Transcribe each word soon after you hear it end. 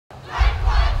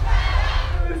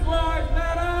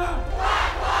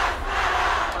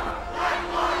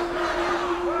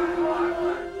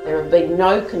have been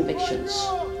no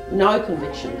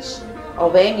convictions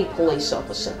of any police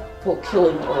officer for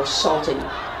killing or assaulting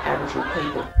Aboriginal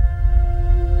people.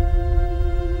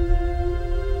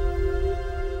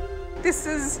 This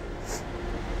is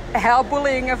how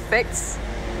bullying affects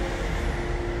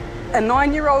a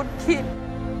 9-year-old kid.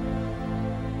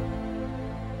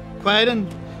 Quaden,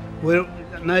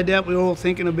 no doubt we're all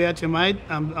thinking about you, mate.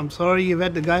 I'm sorry you've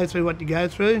had to go through what you go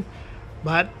through,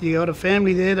 but you got a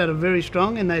family there that are very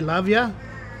strong and they love you,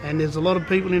 and there's a lot of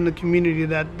people in the community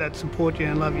that support you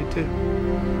and love you too.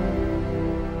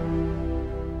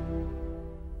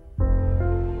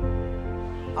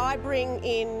 I bring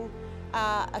in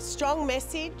a strong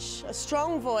message, a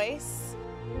strong voice.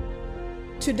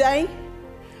 Today,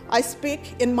 I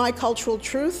speak in my cultural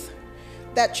truth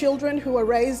that children who are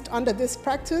raised under this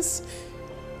practice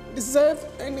deserve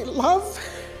only love,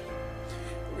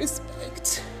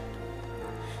 respect,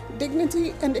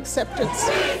 dignity and acceptance.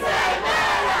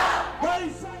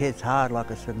 It's hard like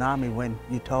a tsunami when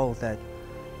you're told that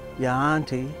your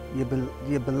auntie,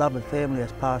 your beloved family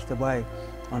has passed away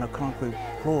on a concrete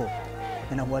floor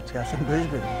in a watch house in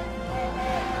Brisbane.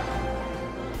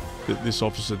 That this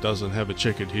officer doesn't have a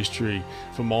checkered history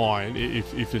for mine.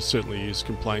 If there certainly is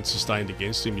complaints sustained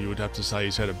against him, you would have to say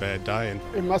he's had a bad day. And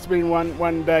it must have been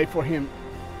one day for him.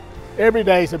 Every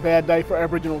day is a bad day for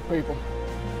Aboriginal people.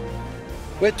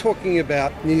 We're talking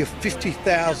about near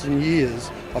 50,000 years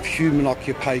of human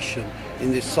occupation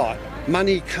in this site.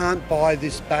 Money can't buy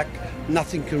this back.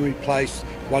 Nothing can replace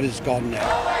what is gone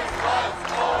now.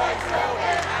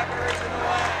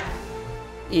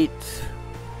 It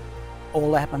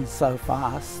all happens so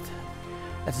fast.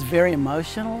 It's very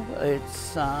emotional,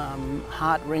 it's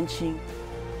heart-wrenching.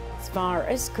 This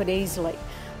virus could easily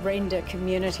render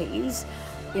communities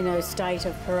in a state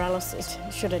of paralysis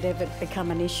should it ever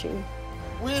become an issue.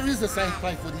 Where is the safe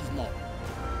place for these mob?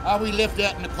 Are we left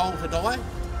out in the cold to die?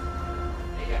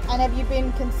 And have you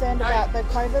been concerned about the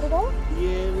COVID at all?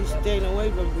 Yeah, we're staying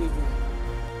away from people.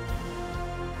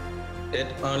 It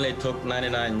only took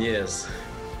 99 years.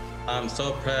 I'm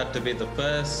so proud to be the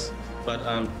first, but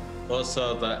I'm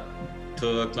also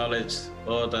to acknowledge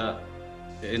all the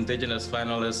Indigenous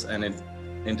finalists and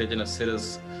Indigenous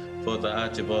citizens for the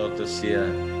Archibald this year.